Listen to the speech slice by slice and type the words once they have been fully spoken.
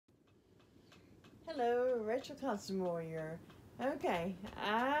Hello, Rachel Cotsenmoyer. Okay,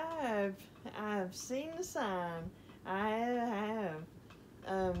 I've seen the sign. I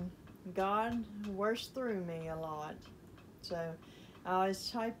have. God works through me a lot, so I always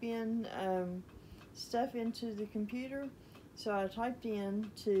type in stuff into the computer. So I typed in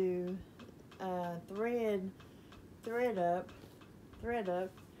to thread up,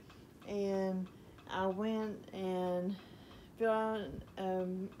 and I went and filled out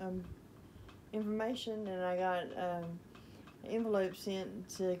information, and I got an envelope sent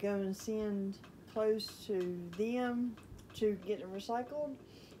to go and send clothes to them to get it recycled.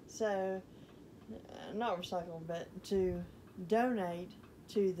 So, not recycled, but to donate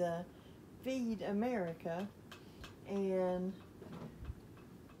to the Feed America. And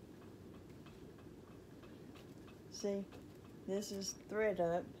see, this is Thread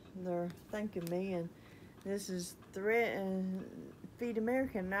Up. They're thanking me, and this is Feed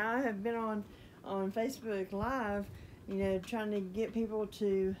America. Now, I have been on Facebook Live, trying to get people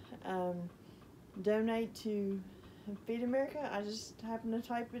to donate to Feed America. I just happened to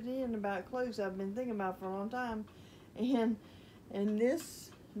type it in about clothes I've been thinking about for a long time, and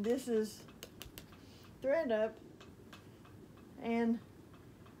this is Thread Up, and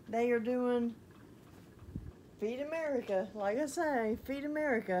they are doing Feed America. Like I say, Feed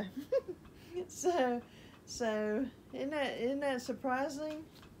America. so isn't that surprising?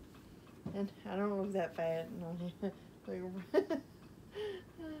 And I don't look that fat.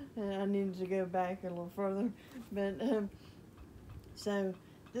 I needed to go back a little further. But, so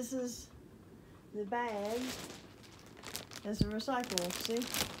this is the bag. It's a recyclable, see?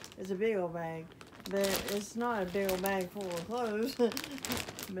 It's a big old bag. But it's not a big old bag full of clothes.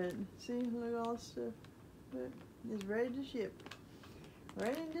 But, see, look at all the stuff. Look, it's ready to ship.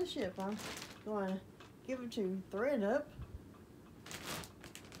 Ready to ship. I'm going to give it to Thread Up.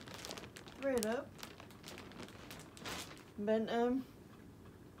 But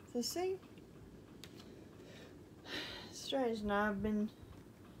so see, strange. Now I've been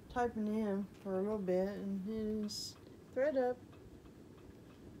typing in for a little bit, and it's Thread Up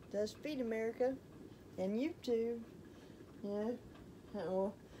does Feed America and YouTube. Well,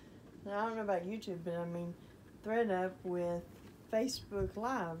 I don't know about YouTube, but I mean Thread Up with Facebook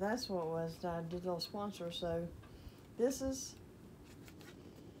Live. That's what it was. I did a little sponsor. So this is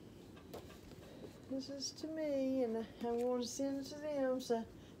to me, and I want to send it to them. So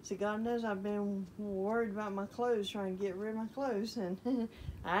God knows I've been worried about my clothes, trying to get rid of my clothes, and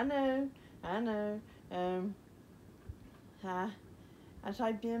I know. I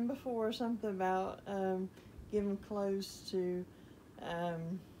typed in before something about giving clothes to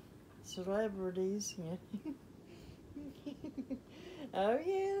celebrities. Oh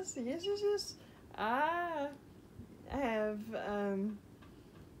yes. I have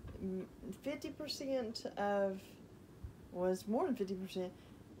 50% of, was more than 50%,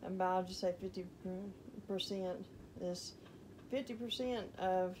 but I'll just say 50% is 50%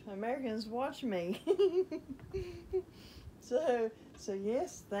 of Americans watch me. So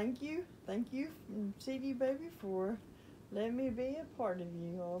yes, thank you, CD Baby, for letting me be a part of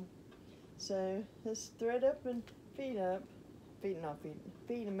you all. So let's Thread Up and Feed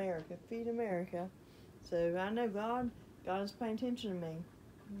America. So I know God is paying attention to me.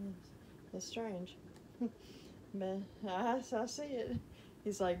 It's strange. But I see it.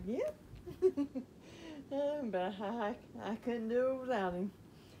 He's like, yep. But I couldn't do it without him.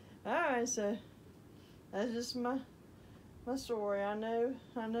 Alright, so that's just my story. I know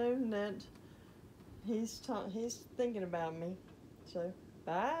that he's thinking about me. So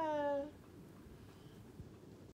bye.